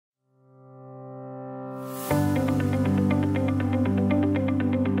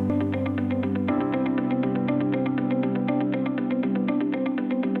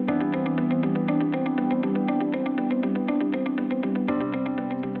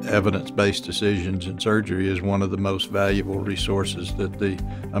Evidence-based decisions in surgery is one of the most valuable resources that the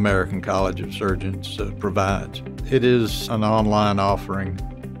American College of Surgeons provides. It is an online offering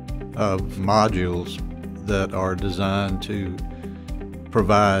of modules that are designed to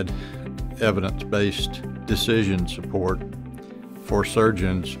provide evidence-based decision support for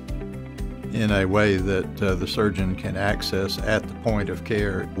surgeons in a way that the surgeon can access at the point of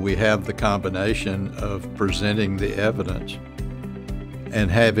care. We have the combination of presenting the evidence and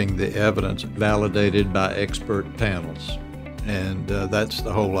having the evidence validated by expert panels. And that's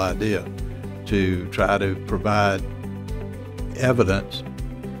the whole idea, to try to provide evidence,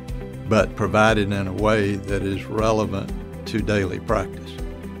 but provide it in a way that is relevant to daily practice.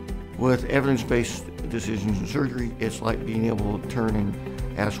 With evidence-based decisions in surgery, it's like being able to turn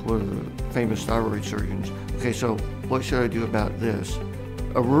and ask one of the famous thyroid surgeons, okay, so what should I do about this?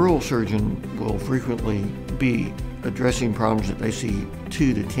 A rural surgeon will frequently be addressing problems that they see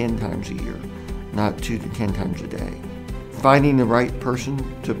 2 to 10 times a year, not 2 to 10 times a day. Finding the right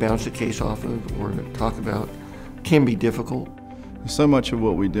person to bounce a case off of or to talk about can be difficult. So much of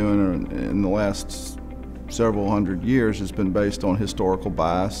what we do in the last several hundred years has been based on historical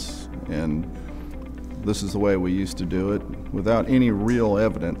bias, and this is the way we used to do it, without any real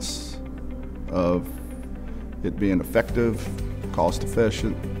evidence of it being effective,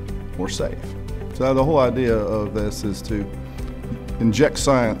 cost-efficient, or safe. So the whole idea of this is to inject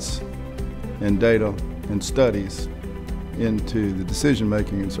science and data and studies into the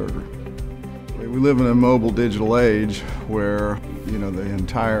decision-making in surgery. We live in a mobile digital age where, the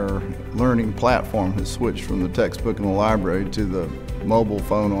entire learning platform has switched from the textbook in the library to the mobile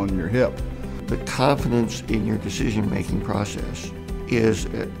phone on your hip. The confidence in your decision-making process is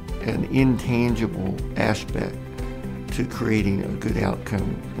an intangible aspect to creating a good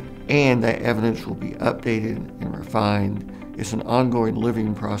outcome. And that evidence will be updated and refined. It's an ongoing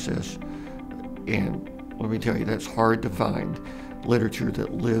living process. And let me tell you, that's hard to find literature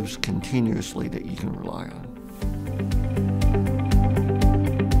that lives continuously that you can rely on.